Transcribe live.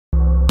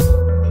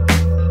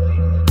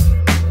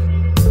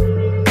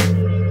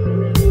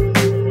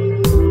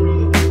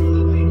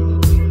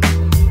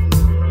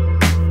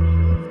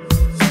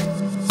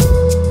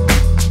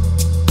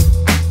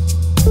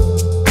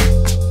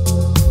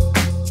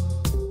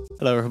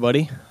Hello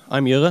everybody,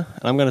 I'm Jurre,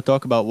 and I'm going to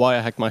talk about why I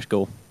hacked my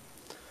school.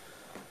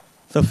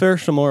 So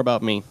first, some more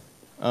about me.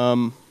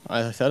 As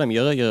I said, I'm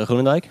Jurre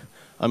Groenendijk.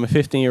 I'm a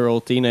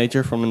 15-year-old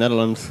teenager from the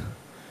Netherlands.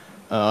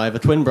 I have a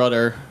twin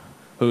brother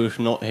who's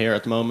not here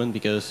at the moment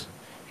because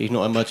he's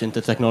not as much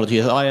into technology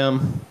as I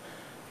am.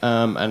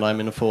 And I'm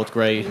in the 4th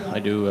grade. I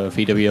do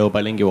VWO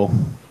bilingual.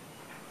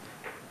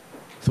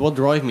 So what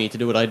drives me to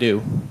do what I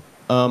do?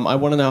 I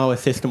want to know how a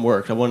system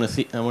works. I want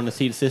to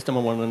see the system.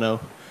 I want to know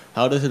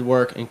how does it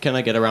work and can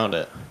I get around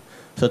it.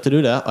 So to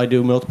do that, I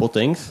do multiple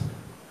things,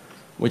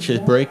 which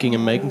is breaking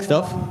and making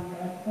stuff.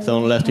 So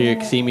on the left here, you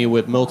can see me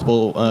with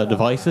multiple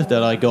devices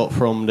that I got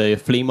from the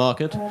flea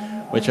market,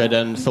 which I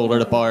then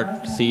soldered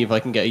apart to see if I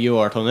can get a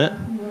UART on it.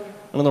 And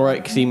on the right,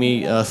 you can see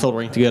me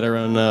soldering together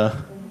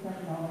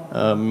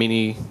a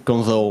mini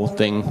console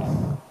thing.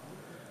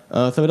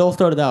 So it all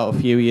started out a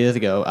few years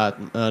ago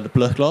at the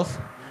Plus class,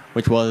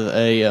 which was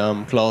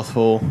a class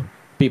for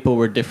people who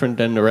were different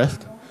than the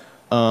rest.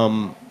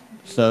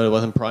 So it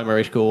was in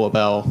primary school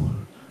about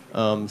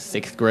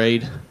 6th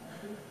grade.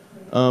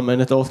 And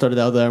it all started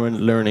out there in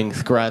learning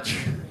Scratch,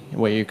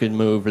 where you could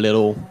move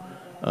little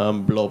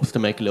blobs to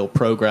make a little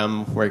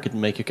program where you could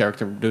make your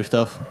character do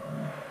stuff.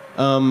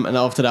 And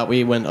after that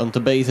we went on to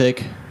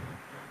Basic,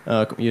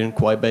 even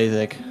quite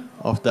basic.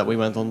 After that we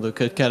went on to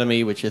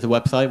Codecademy, which is a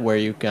website where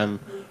you can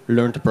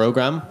learn to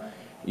program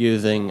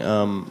using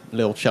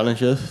little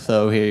challenges.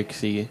 So here you can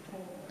see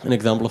an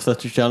example of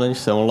such a challenge.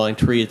 So on line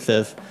 3 it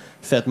says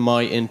set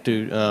my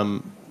into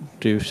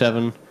to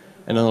 7,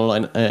 and on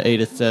line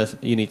 8 it says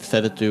you need to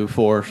set it to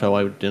 4, so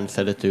I didn't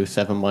set it to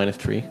 7 minus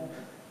 3.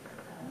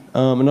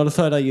 Another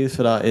site I use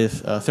for that is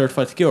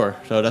Certified Secure,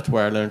 so that's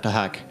where I learned to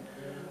hack.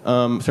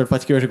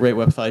 Certified Secure is a great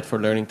website for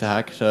learning to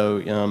hack,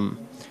 so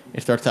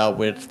it starts out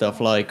with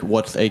stuff like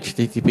what's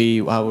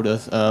HTTP, how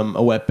does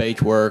a web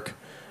page work,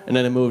 and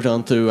then it moves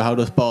on to how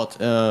does bot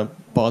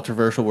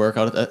reversal work,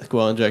 how does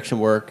SQL injection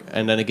work,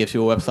 and then it gives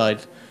you a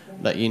website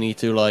that you need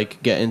to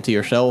like get into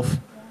yourself.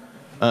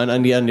 And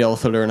in the end, you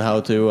also learn how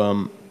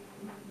to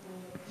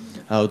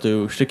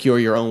secure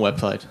your own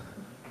website.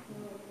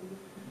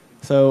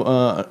 So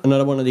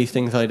another one of these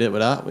things I did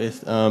with that is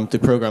to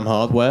program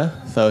hardware.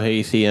 So here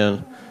you see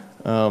a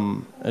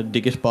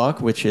DigiSpark,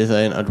 which is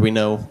an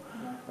Arduino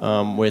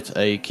with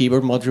a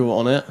keyboard module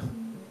on it.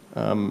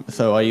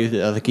 So I used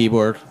it as a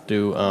keyboard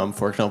to,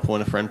 for example,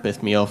 when a friend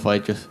pissed me off, I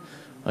just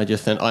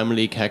sent I'm a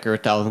leak hacker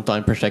 1,000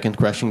 times per second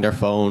crashing their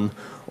phone.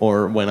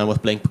 Or when I was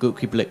playing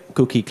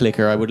cookie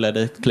clicker, I would let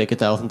it click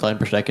 1,000 times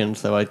per second,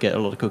 so I'd get a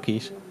lot of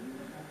cookies.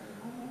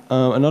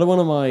 Another one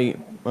of my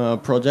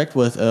project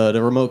was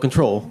the remote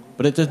control,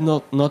 but it is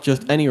not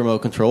just any remote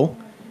control.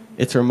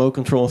 It's a remote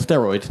control on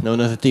steroids,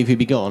 known as a TV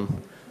Be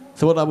Gone.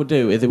 So what I would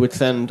do is it would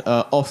send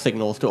off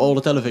signals to all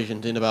the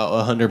televisions in about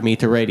a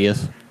 100-meter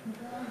radius.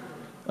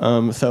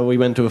 So we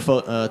went to a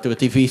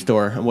TV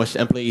store and watched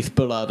employees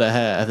pull out their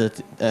hair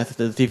as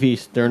the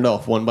TVs turned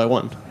off one by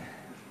one.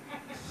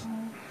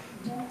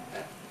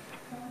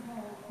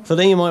 So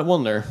then you might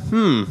wonder,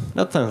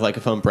 that sounds like a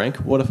fun prank.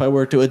 What if I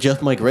were to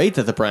adjust my grades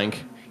as a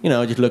prank? You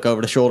know, just look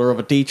over the shoulder of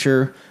a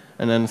teacher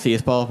and then see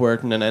his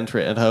password and then enter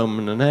it at home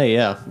and then, hey,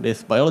 yeah,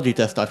 this biology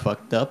test I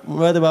fucked up.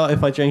 What about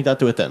if I change that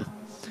to a 10?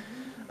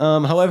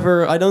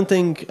 However, I don't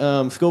think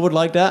school would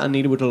like that, and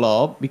neither would the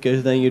law,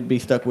 because then you'd be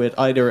stuck with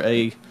either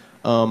a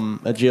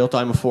jail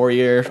time of 4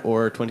 years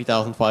or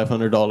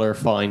 $20,500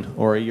 fine,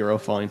 or a euro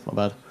fine, my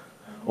bad.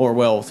 Or,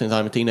 well, since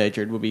I'm a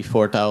teenager, it would be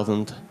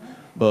 4,000.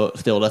 But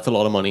still, that's a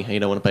lot of money, and you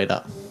don't want to pay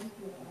that.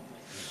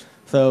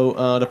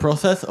 So the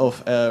process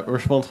of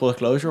responsible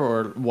disclosure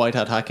or white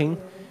hat hacking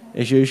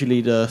is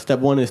usually the step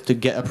 1 is to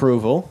get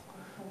approval.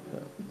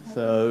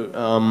 So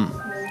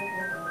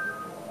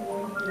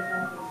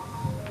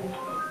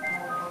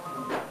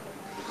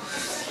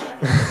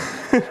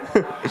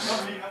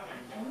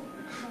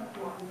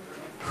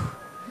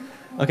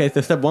okay, so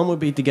step 1 would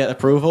be to get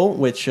approval,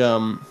 which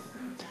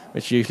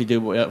you usually do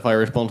via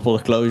responsible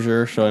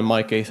disclosure. So in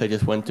my case, I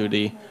just went to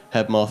the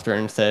headmaster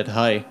and said,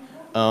 "Hi,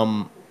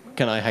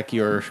 can I hack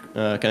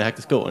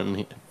the school?"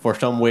 And for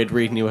some weird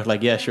reason, he was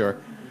like, "Yeah, sure."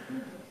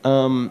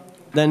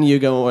 Then you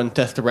go and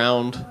test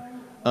around,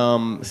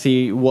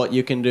 see what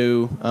you can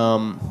do,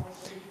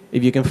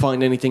 if you can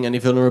find any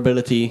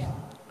vulnerability,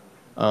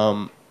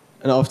 and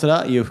after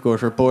that, you of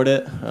course report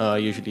it.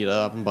 Usually that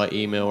happens by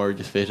email or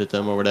just visit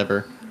them or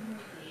whatever.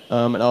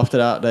 And after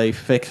that, they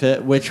fix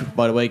it, which,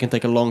 by the way, can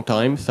take a long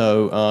time.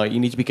 So you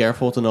need to be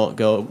careful to not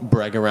go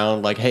brag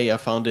around like, hey, I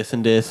found this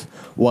and this,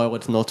 while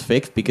it's not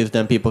fixed, because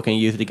then people can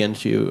use it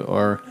against you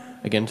or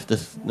against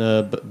this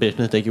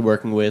business that you're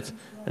working with,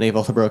 and they've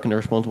also broken the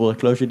responsible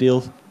disclosure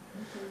deals.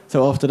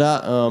 So after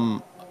that,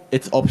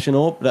 it's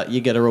optional that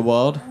you get a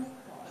reward.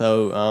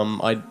 So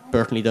I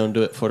personally don't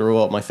do it for the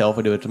reward myself.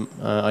 I do it.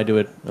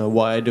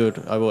 Why I do it,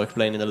 I will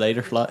explain in a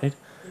later slide.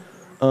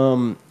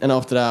 And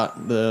after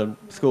that, the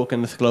school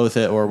can disclose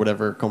it, or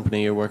whatever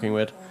company you're working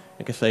with.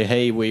 You can say,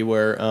 hey,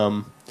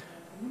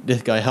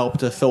 this guy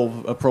helped us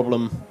solve a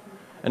problem.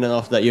 And then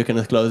after that, you can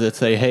disclose it,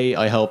 say, hey,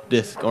 I helped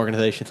this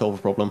organization solve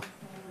a problem.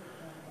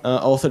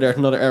 Also, there's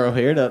another arrow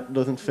here that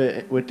doesn't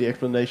fit with the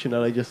explanation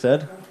that I just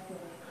said.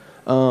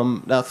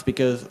 That's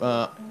because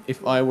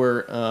if I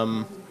were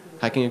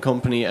hacking a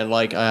company and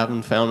like I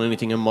haven't found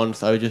anything in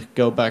months, I would just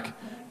go back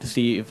to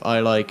see if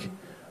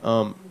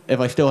if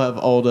I still have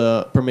all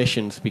the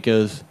permissions.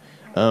 Because,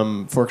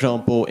 for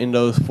example, in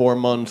those 4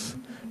 months,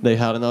 they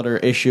had another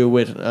issue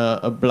with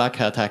a black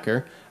hat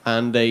hacker,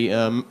 and they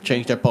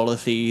changed their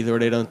policies, or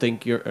they don't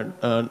think you're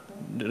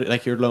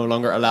you're no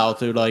longer allowed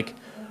to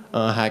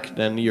hack.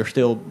 Then you're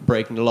still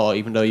breaking the law,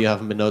 even though you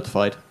haven't been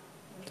notified.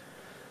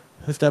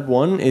 Step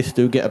 1 is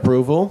to get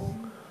approval.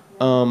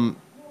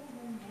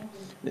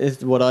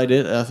 Is what I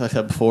did, as I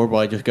said before,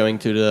 by just going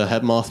to the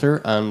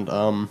headmaster and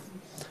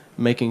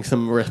making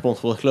some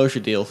responsible disclosure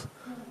deals.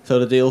 So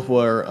the deals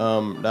were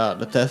that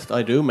the test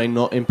I do may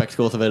not impact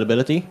school's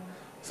availability.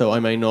 So I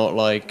may not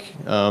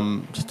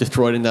just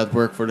destroy the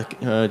network for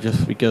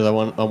just because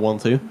I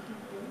want to.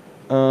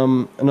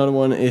 Another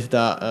one is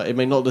that it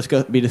may not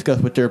be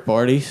discussed with third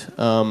parties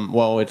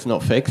while it's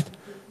not fixed,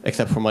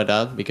 except for my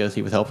dad, because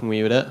he was helping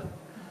me with it.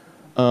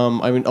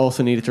 I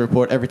also needed to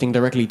report everything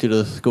directly to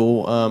the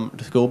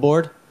school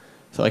board,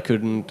 so I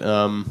couldn't,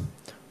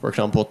 for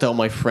example, tell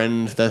my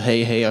friends that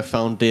hey, I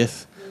found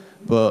this,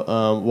 but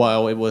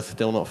while it was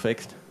still not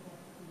fixed.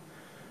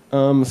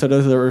 So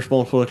those are the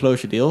responsible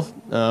disclosure deals.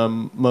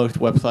 Most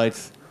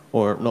websites,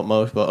 or not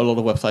most, but a lot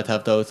of websites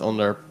have those on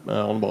the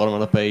bottom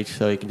of the page,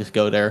 so you can just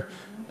go there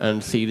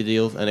and see the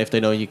deals. And if they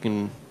don't, you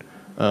can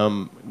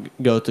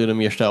go to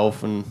them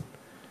yourself and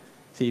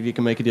see if you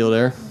can make a deal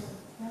there.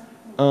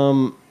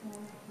 When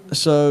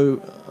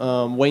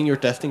you're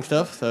testing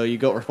stuff, so you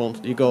got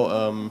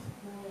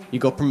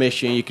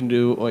permission, you can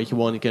do what you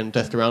want, you can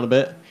test around a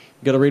bit.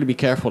 You got to really be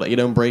careful that you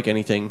don't break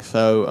anything.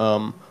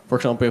 So, for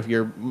example, if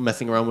you're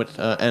messing around with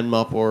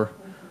Nmap or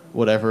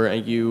whatever,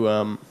 and you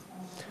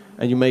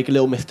make a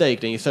little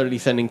mistake, then you're suddenly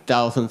sending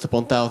thousands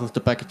upon thousands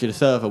of packets to the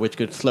server, which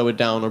could slow it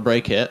down or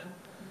break it.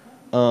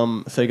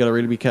 So you got to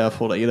really be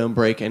careful that you don't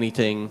break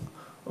anything,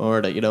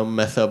 or that you don't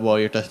mess up while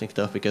you're testing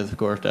stuff, because of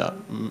course that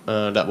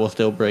will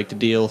still break the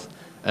deals,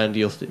 and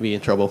you'll be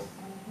in trouble.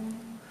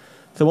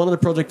 So one of the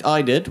projects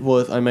I did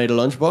was I made a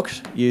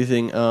lunchbox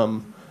using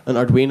an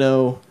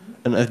Arduino,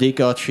 an SD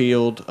card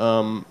shield,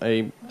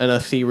 a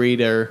NFC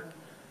reader,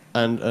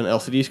 and an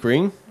LCD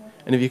screen.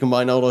 And if you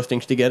combine all those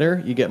things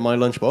together, you get my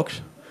lunchbox.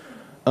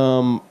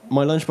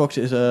 My lunchbox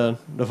is a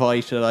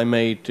device that I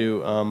made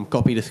to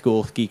copy the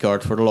school's key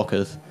cards for the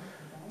lockers.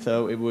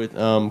 So it would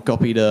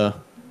copy the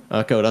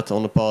code that's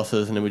on the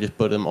passes, and then we just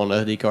put them on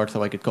the SD card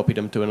so I could copy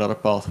them to another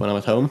pass when I'm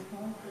at home.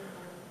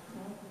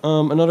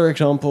 Another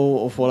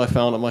example of what I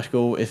found at my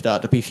school is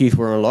that the PCs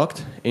were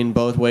unlocked in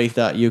both ways.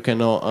 That you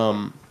cannot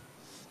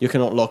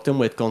lock them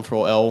with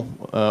Control L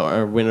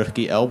or Windows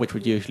key L, which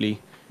would usually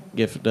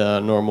give the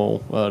normal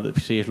the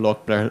PC is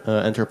locked,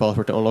 enter a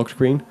password to unlock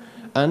screen,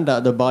 and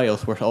that the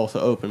BIOS was also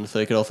open, so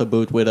you could also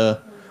boot with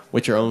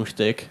your own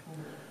stick,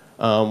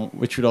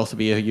 which would also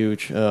be a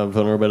huge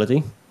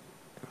vulnerability.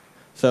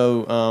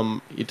 So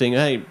you think,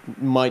 hey,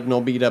 might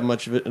not be that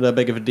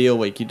big of a deal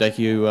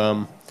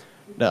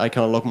that I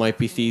can't lock my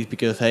PCs,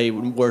 because hey,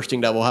 worst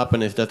thing that will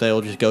happen is that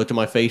they'll just go to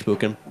my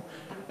Facebook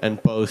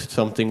and post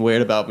something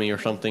weird about me or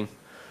something.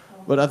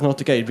 But that's not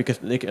the case, because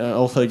they can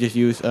also just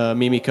use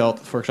Mimikatz,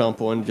 for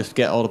example, and just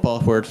get all the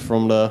passwords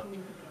from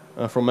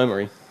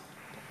memory.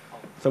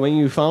 So when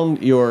you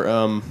found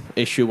your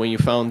issue, when you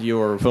found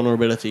your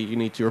vulnerability, you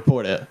need to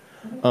report it.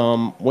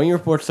 When you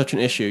report such an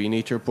issue, you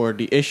need to report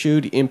the issue,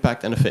 the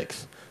impact, and the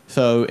fix.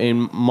 So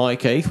in my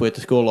case, with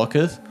the school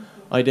lockers,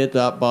 I did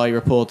that by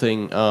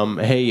reporting,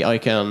 hey, I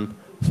can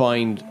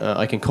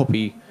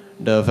copy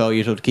the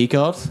values of the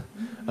keycards.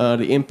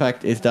 The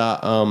impact is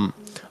that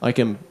I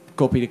can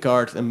copy the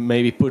cards and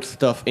maybe put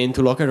stuff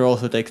into locker, or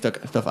also take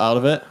stuff out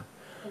of it.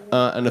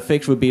 And the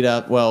fix would be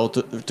that, well,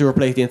 to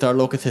replace the entire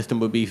locker system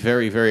would be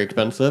very, very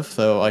expensive.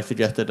 So I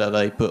suggested that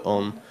I put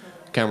on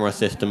camera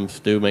systems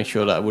to make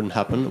sure that wouldn't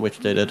happen, which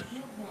they did.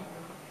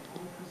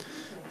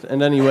 And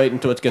then you wait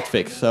until it gets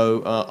fixed.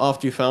 So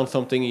after you found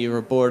something, you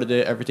reported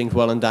it, everything's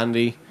well and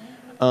dandy.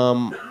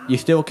 You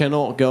still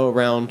cannot go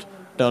around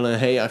telling,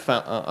 hey, I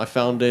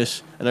found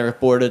this and I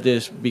reported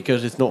this,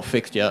 because it's not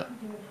fixed yet.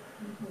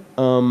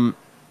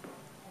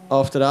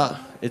 After that,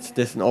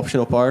 it's an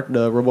optional part,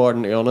 the reward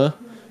and the honor.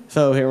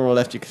 So here on the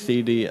left you can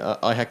see the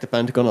I hacked the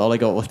Pentagon. All I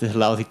got was this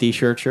lousy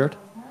T-shirt shirt.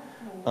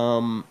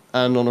 And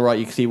on the right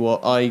you can see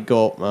what I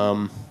got,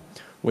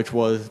 which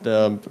was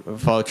the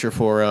voucher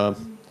for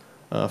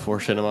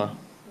cinema.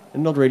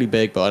 And not really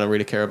big, but I don't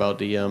really care about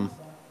the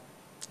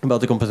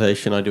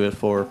compensation. I do it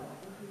for,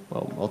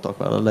 well, I'll talk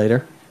about it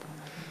later.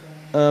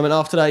 And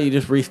after that, you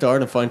just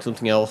restart and find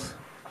something else.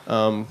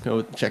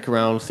 Go check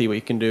around, see what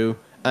you can do.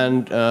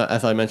 And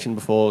as I mentioned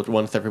before,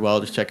 once every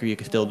while, just check if you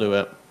can still do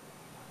it.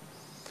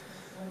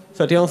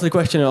 So to answer the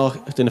question I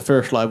asked in the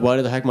first slide, why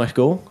did I hack my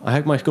school? I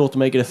hacked my school to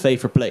make it a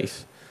safer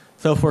place.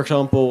 So, for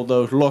example,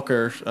 those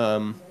lockers,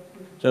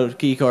 those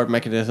keycard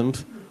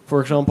mechanisms,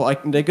 for example,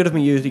 they could have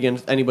been used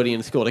against anybody in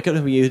the school. They could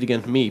have been used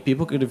against me.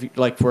 People could have,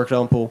 like, for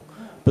example,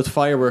 put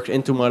fireworks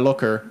into my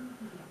locker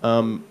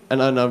And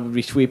then I would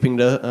be sweeping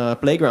the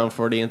playground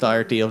for the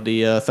entirety of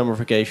the summer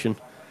vacation.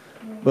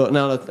 But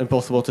now that's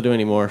impossible to do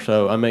anymore,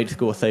 so I made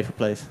school a safer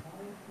place.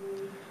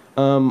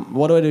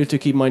 What do I do to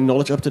keep my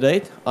knowledge up to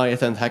date? I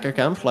attend hacker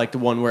camps like the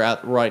one we're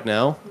at right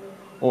now.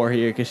 Or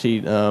here you can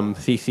see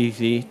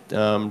CCC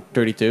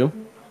 32.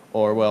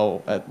 Or,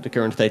 well, at the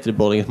current state of the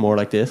building is more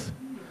like this.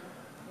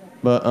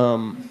 But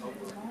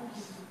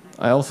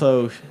I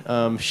also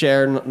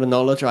share the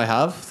knowledge I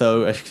have.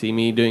 So as you see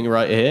me doing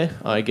right here,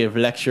 I give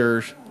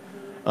lectures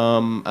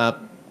at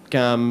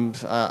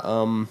camps, at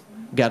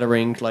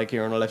gatherings. Like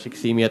here on the left you can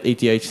see me at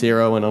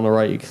ETH0, and on the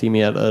right you can see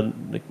me at a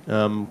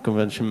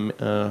convention,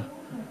 a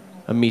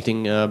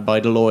meeting by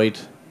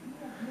Deloitte.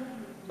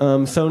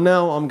 So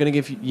now I'm going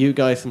to give you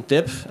guys some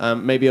tips.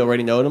 Maybe you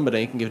already know them, but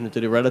then you can give them to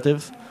the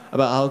relatives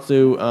about how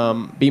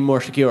to be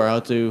more secure,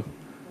 how to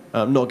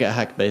not get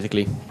hacked,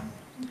 basically.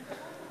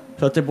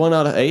 So tip 1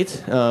 out of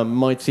 8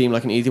 might seem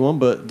like an easy one,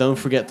 but don't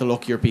forget to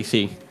lock your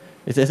PC.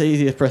 It's as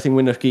easy as pressing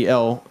Windows key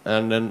L,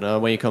 and then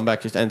when you come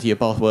back, just enter your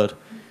password.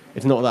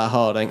 It's not that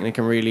hard, and it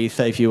can really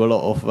save you a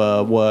lot of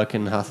work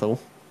and hassle.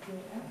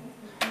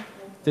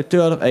 Tip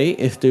 2 out of 8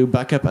 is to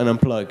backup and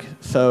unplug.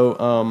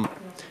 So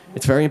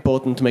it's very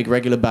important to make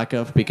regular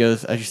backup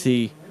because, as you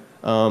see,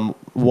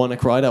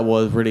 WannaCry that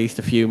was released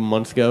a few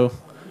months ago,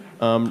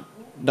 that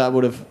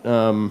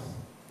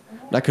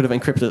could have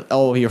encrypted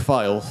all your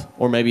files,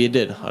 or maybe it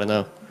did. I don't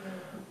know.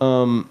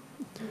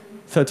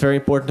 So it's very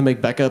important to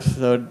make backups.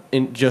 So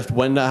just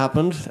when that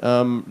happens,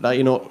 that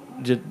you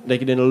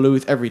didn't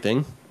lose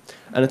everything.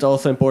 And it's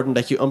also important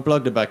that you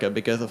unplug the backup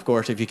because, of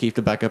course, if you keep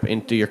the backup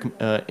into your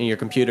in your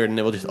computer, then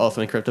it will just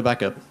also encrypt the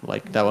backup.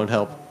 Like that won't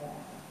help.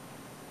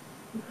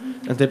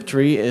 And tip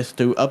 3 is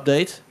to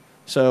update.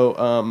 So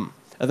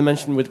as I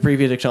mentioned with the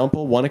previous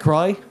example,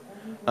 WannaCry.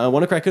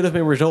 WannaCry could have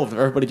been resolved if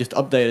everybody just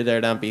updated their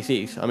damn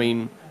PCs. I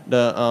mean,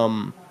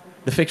 the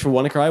fix for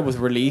WannaCry was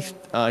released,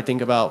 I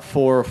think, about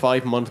 4 or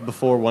 5 months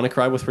before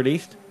WannaCry was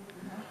released.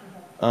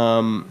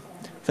 So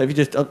if you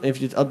just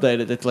update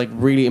it, it's like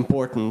really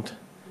important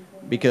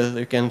because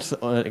it can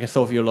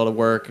solve you a lot of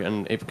work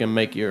and it can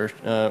make your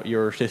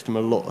system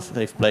a lot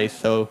safe place.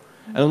 So,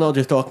 and I'm not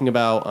just talking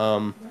about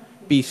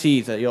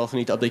PCs. That you also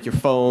need to update your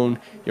phone,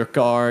 your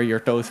car, your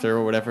toaster,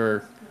 or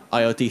whatever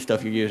IoT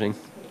stuff you're using.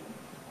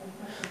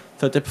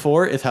 So tip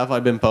 4 is Have I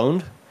Been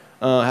Pwned?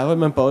 Have I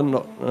Been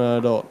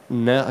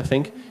Pwned.net, I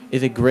think,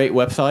 is a great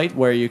website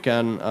where you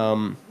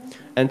can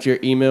enter your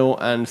email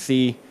and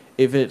see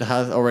if it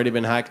has already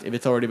been hacked, if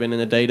it's already been in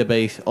a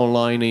database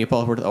online and your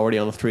password is already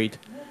on the street.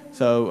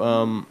 So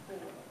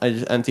I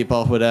just enter your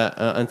password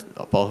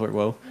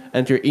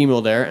enter your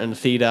email there and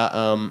see that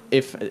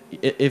if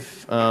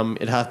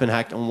it has been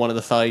hacked on one of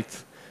the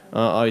sites,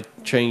 I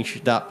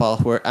change that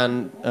password,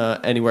 and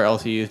anywhere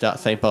else you use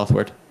that same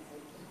password.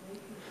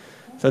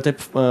 So tip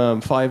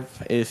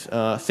 5 is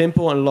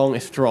simple and long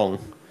is strong.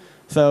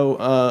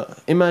 So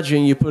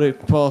imagine you put a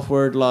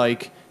password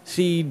like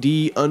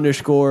CD_B8,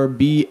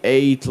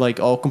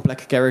 like all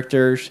complex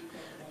characters.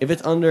 If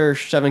it's under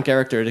 7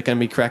 characters, it can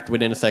be cracked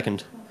within a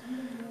second.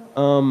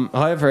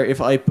 However,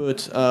 if I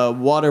put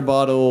water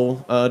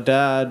bottle,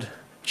 dad,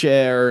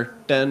 chair,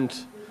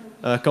 tent,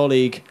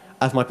 colleague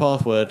as my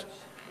password,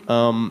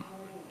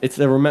 it's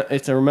a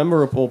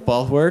rememberable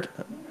password.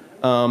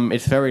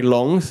 It's very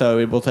long, so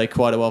it will take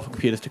quite a while for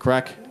computers to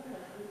crack.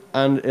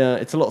 And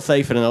it's a lot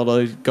safer than all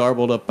those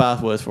garbled up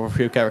passwords for a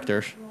few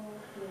characters.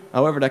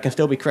 However, that can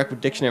still be cracked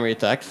with dictionary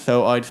attacks,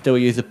 so I'd still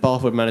use the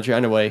password manager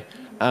anyway,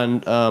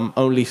 and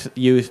only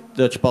use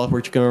Dutch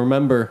passwords you can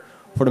remember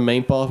for the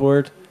main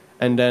password,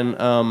 and then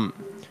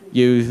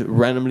use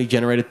randomly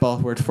generated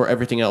passwords for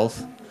everything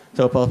else.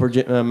 So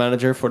password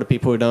manager, for the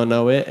people who don't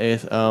know it,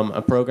 is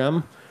a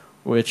program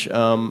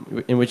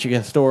in which you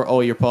can store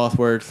all your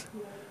passwords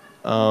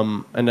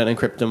and then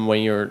encrypt them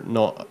when you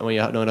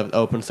don't have it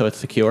open, so it's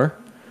secure.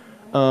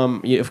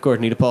 You of course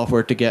need a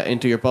password to get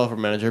into your password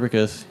manager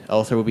because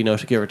else there will be no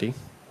security.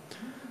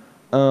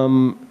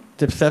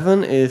 Tip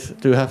 7 is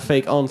to have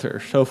fake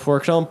answers. So for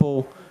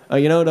example,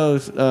 you know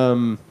those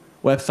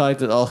websites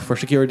that ask for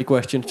security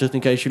questions just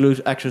in case you lose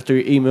access to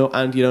your email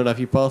and you don't have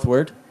your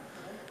password.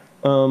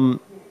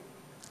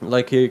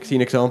 Like here you can see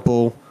an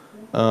example.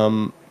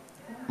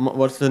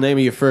 What's the name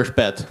of your first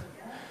pet?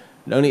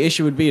 The only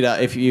issue would be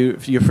that if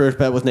your first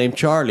pet was named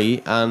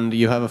Charlie and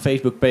you have a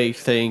Facebook page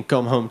saying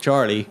 "Come home,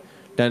 Charlie,"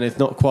 then it's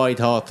not quite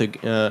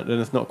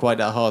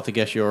that hard to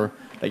guess your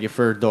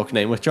first dog's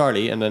name was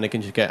Charlie, and then they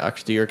can just get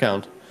access to your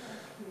account.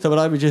 So what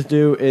I would just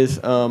do is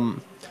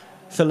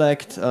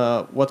select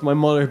what's my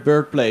mother's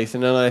birthplace,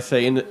 and then I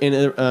say in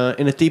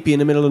a teepee in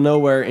the middle of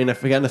nowhere in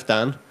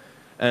Afghanistan,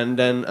 and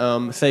then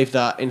save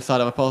that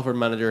inside of a password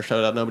manager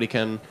so that nobody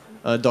can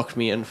dox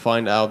me and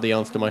find out the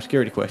answer to my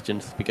security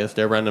questions because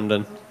they're random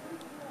then.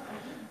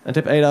 And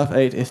tip 8 out of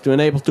 8 is to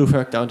enable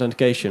two-factor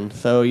authentication.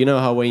 So you know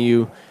how when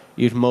you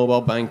use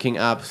mobile banking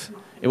apps,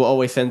 it will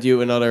always send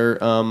you another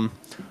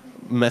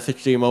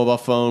message to your mobile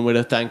phone with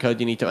a time code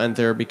you need to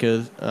enter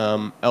because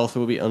else it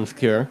will be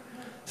unsecure.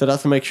 So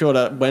that's to make sure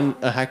that when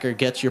a hacker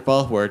gets your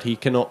password, he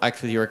cannot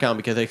access your account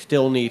because they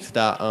still need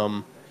that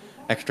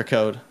extra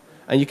code.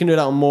 And you can do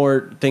that on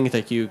more things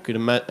that you could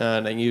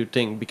than you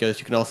think, because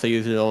you can also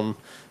use it on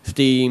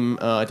Steam.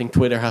 I think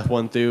Twitter has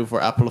one too,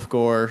 for Apple, of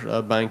course,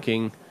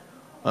 banking.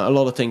 A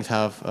lot of things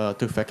have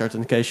two-factor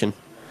authentication.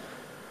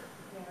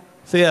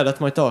 So yeah, that's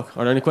my talk.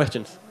 Are there any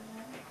questions?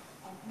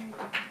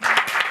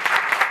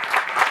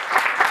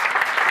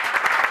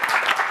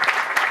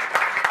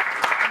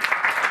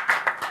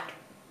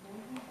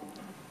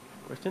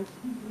 Questions?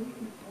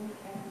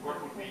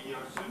 What would be your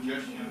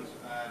suggestions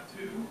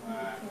to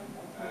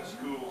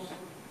schools,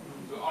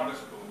 to other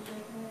schools?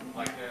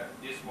 Like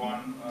this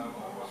one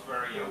was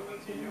very open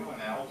to you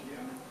and helped you.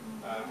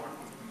 What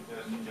would be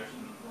the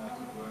suggestion to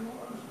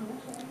other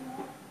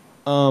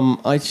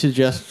schools? I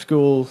suggest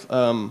schools,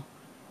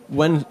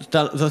 when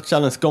the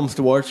challenge comes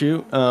towards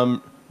you,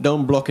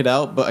 don't block it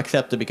out, but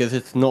accept it, because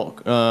it's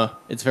not.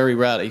 It's very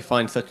rare that you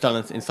find such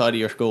talents inside of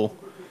your school,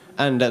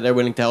 and that they're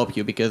willing to help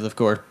you. Because of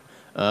course,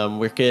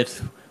 we're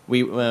kids.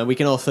 We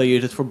can also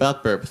use it for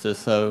bad purposes.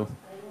 So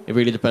it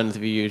really depends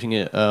if you're using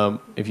it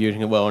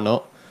well or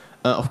not.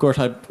 Of course,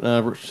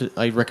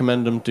 I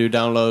recommend them to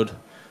download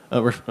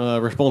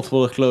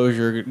responsible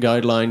disclosure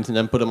guidelines and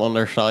then put them on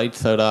their site,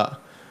 so that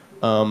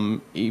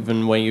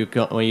even when you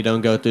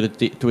don't go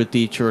to a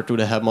teacher or to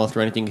the headmaster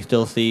or anything, you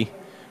still see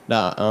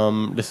that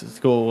this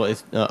school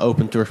is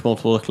open to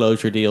responsible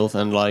disclosure deals,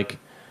 and like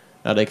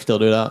they can still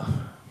do that.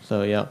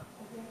 So yeah.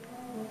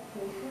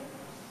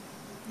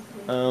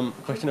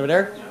 Question over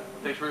there. Yeah.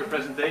 Thanks for your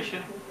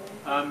presentation.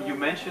 You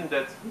mentioned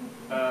that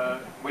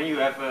when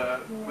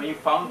you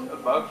found a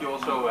bug, you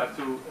also have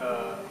to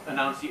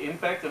announce the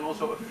impact and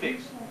also a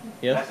fix.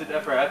 Yes. Has it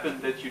ever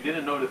happened that you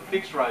didn't know the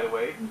fix right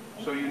away,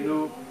 so you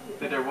knew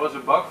that there was a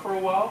bug for a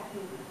while,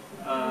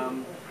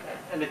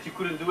 and that you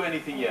couldn't do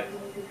anything yet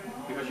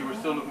because you were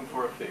still looking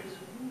for a fix?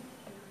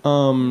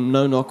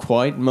 No, not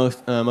quite.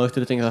 Most of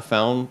the things I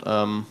found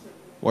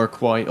were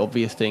quite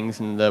obvious things,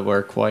 and they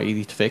were quite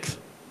easy to fix.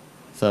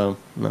 So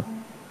no.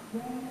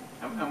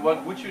 And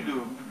what would you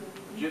do?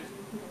 Just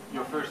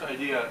your first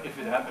idea if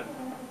it happened?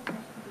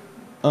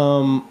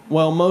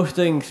 Well, most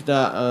things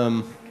that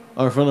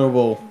are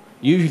vulnerable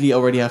usually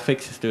already have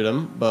fixes to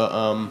them, but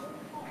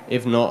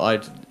if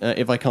not,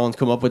 if I can't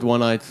come up with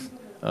one, I'd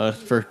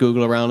first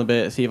Google around a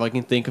bit, see if I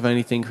can think of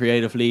anything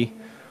creatively.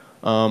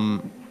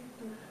 And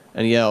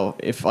yeah,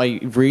 if I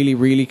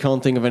really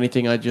can't think of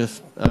anything, I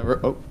just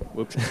oh,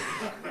 whoops,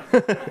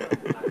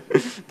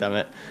 damn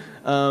it.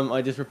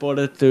 I just report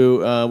it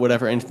to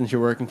whatever instance you're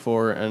working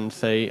for and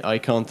say I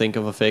can't think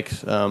of a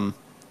fix.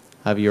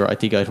 Have your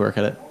IT guys work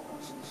at it.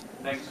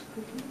 Thanks.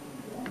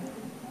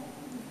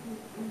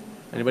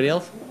 Anybody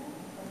else?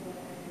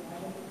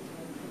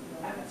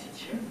 I'm a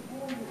teacher.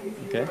 If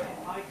Okay. you were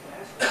in my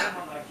class, or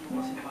someone like you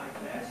was in my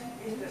class,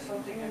 is there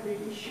something I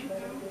really should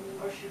do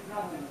or should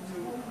not do to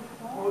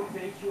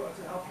motivate you or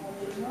to help you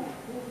with your school?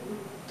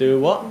 Do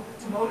what?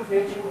 To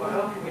motivate you or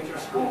help you with your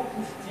school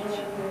as a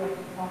teacher.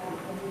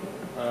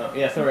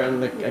 Yeah, sorry, I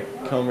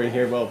can't really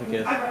hear well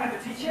because. I'm a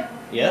teacher.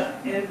 Yeah?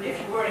 And if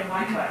you were in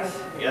my class,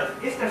 Yeah.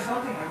 is there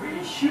something I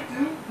really should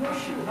do or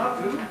should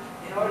not do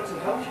in order to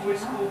help you with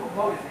school or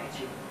motivate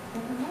you?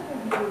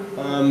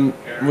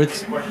 With.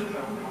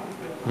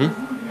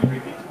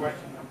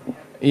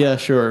 Yeah,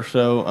 sure.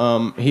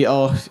 So he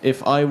asked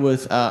if I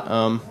was at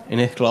in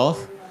his class,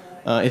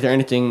 is there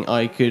anything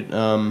I could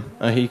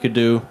he could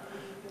do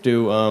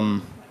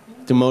to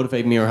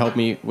motivate me or help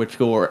me with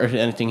school, or is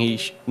there anything he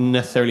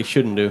necessarily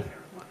shouldn't do?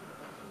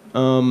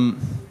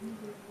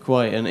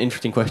 Quite an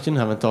interesting question.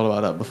 Haven't thought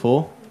about that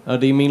before.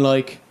 Do you mean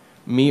like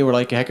me, or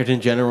like hackers in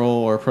general,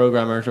 or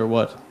programmers, or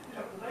what?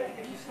 Like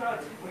if you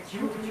start with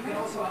you, but you can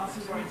also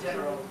answer for in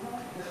general.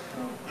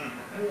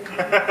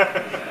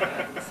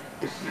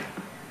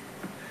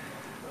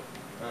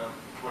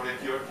 What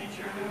did your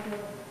teacher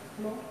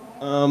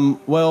do?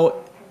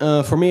 Well,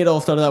 for me, it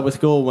all started out with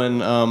school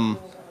when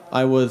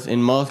I was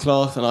in math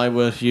class, and I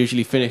was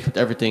usually finished with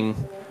everything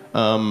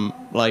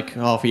like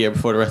half a year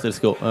before the rest of the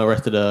school,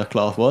 rest of the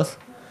class was.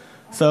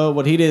 So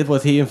what he did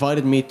was he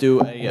invited me to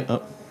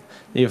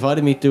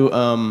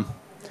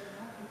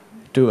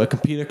a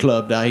computer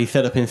club that he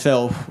set up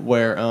himself,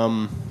 where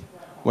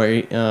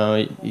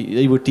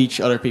he would teach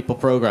other people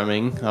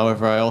programming.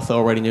 However, I also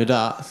already knew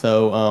that,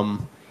 so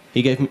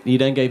he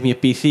then gave me a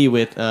PC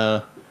with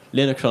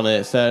Linux on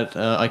it. Said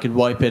I could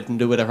wipe it and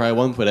do whatever I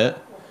want with it.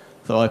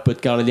 So I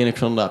put Kali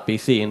Linux on that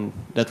PC, and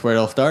that's where it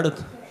all started.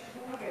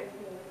 Okay.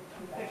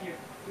 Thank you.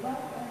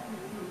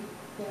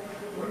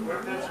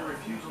 What there's a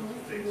refusal to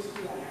fix, you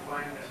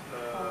find an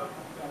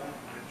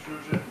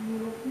intrusion,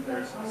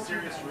 there's a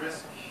serious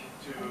risk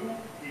to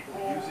people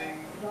using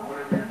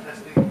whatever you're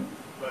testing,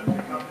 but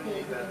the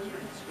company that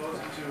you're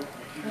disclosing to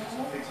refuses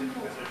to fix it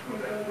because there's no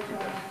damage to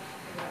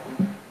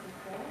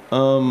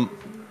them.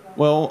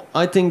 Well,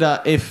 I think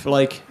that if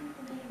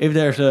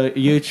there's a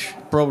huge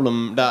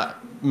problem that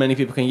many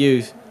people can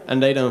use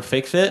and they don't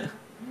fix it,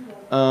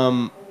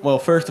 well,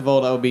 first of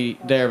all, that would be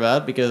their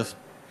bad, because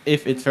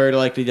if it's very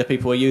likely that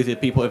people will use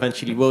it, people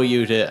eventually will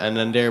use it, and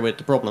then there with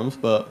the problems.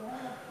 But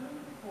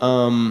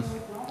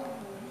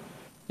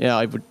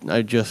yeah,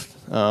 I just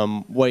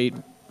wait.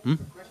 The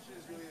question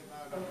is really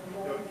about,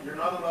 you're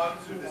not allowed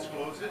to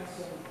disclose it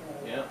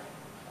Yeah.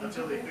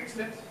 until they fix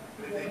it.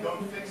 But if they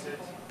don't fix it,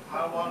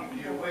 how long do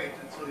you wait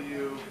until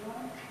you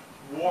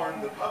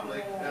warn the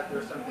public that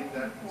there's something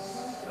that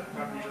the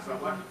company does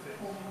not want to fix?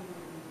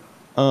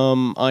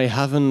 I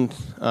haven't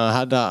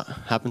had that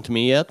happen to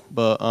me yet,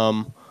 but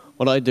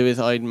what I do is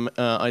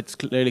I'd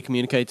clearly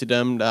communicate to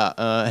them that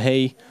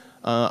hey,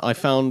 I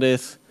found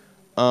this.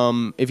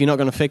 If you're not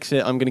going to fix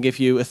it, I'm going to give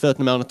you a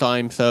certain amount of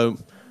time, so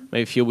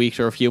maybe a few weeks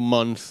or a few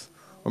months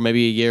or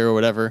maybe a year or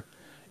whatever.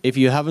 If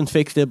you haven't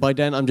fixed it by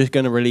then, I'm just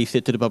going to release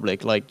it to the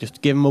public. Like,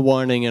 just give them a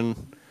warning and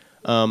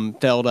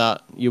tell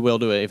that you will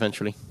do it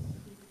eventually.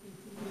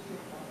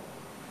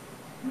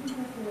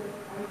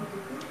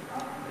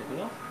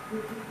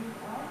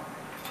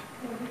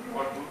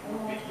 What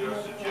would be your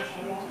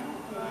suggestion to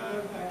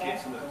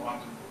kids that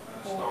want to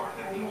start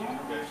hacking? You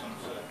gave some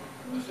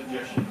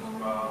suggestions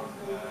about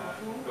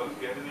Code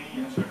Academy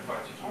and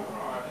Certified Secure.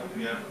 Do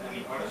you have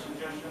any other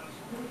suggestions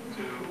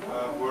to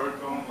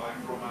work on, like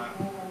from a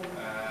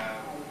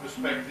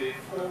perspective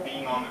of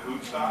being on the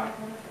good side?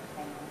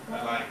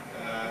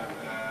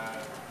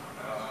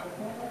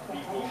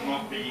 People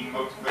not being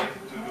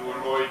motivated to do a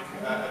ROIC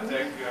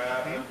attack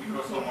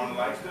because someone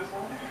likes it?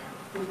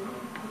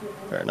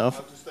 Fair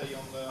enough. To stay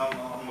on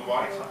the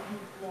white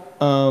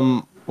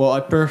side. Well,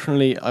 I've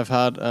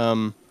had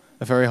a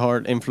very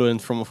hard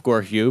influence from, of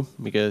course, you,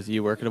 because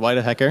you work at a white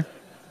hat hacker.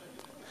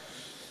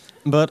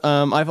 But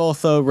I've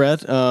also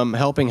read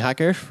Helping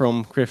Hackers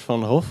from Chris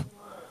van der Hof.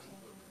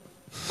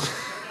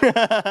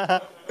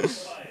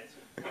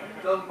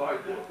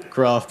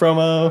 Cross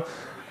promo.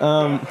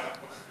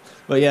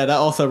 But yeah, that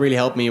also really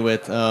helped me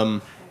with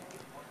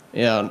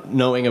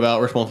knowing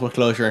about responsible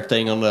closure and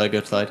staying on the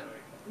good side.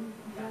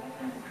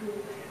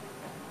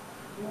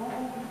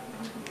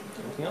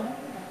 Anything else?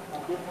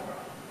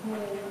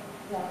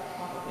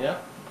 Yeah?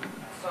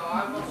 So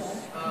I was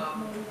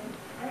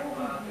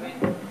doing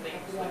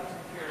things like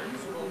computer in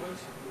school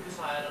books because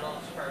I had a lot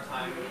of spare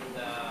time in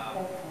a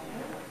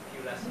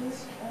few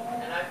lessons.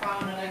 And I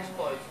found an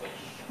exploit which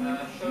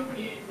showed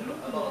me a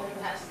lot of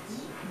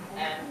tests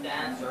and the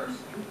answers.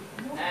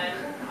 And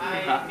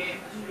I gave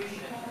the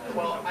solution.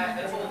 Well,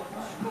 I told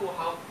school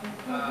how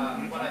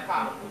what I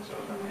found,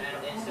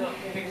 and they still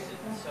fixed it.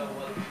 So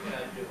what could I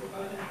do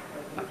about it?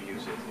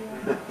 Abuse it.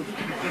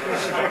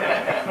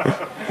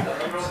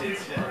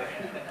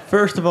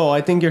 First of all,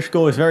 I think your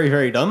school is very,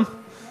 very dumb.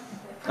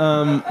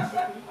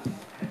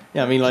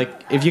 Yeah, I mean, like,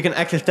 if you can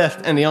access test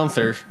and the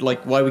answers,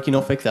 like, why would you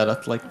not fix that?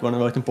 That's, like, one of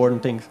the most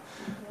important things.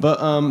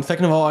 But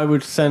second of all, I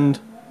would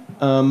send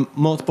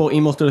multiple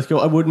emails to the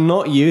school. I would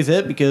not use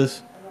it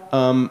because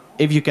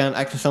if you can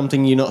access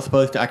something you're not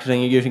supposed to access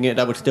and you're using it,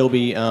 that would still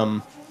be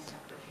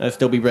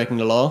breaking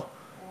the law.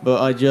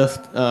 But I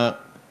just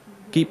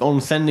keep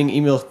on sending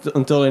emails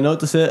until they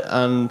notice it,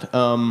 and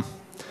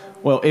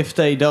well, if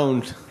they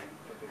don't, you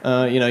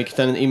can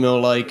send an email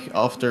like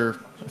after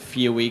a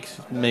few weeks,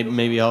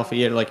 maybe half a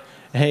year, like,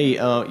 hey,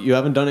 you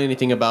haven't done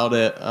anything about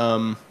it.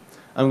 I'm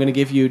gonna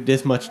give you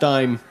this much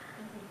time,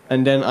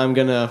 and then I'm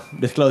gonna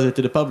disclose it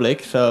to the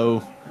public.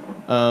 So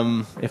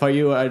if I were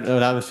you, I'd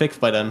have it fixed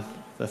by then.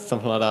 That's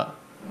something like that.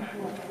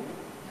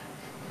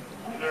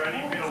 Is there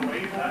any real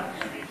way that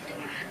you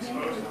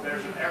disclose that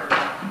there's an error,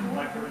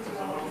 like for instance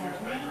a low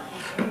newspaper,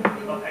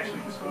 but not actually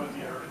disclose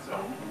the error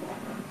itself,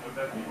 so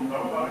that people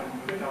know about it and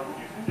they don't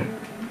use it?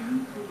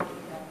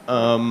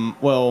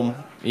 Well,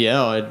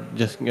 yeah, I'd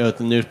just go to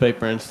the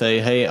newspaper and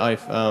say, hey,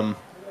 I've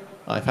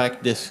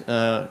hacked this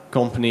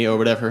company or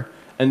whatever,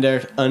 and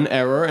there's an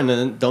error, and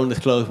then don't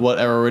disclose what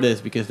error it is,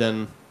 because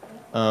then,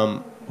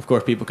 of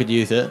course, people could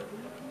use it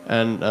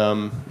and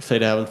say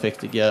they haven't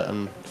fixed it yet,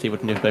 and see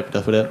what the newspaper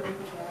does with it.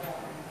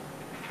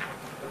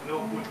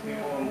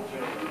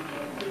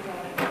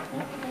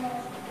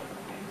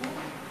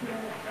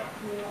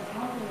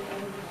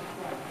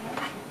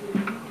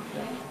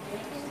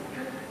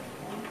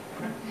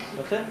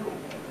 That's it.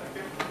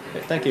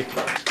 Okay, thank you.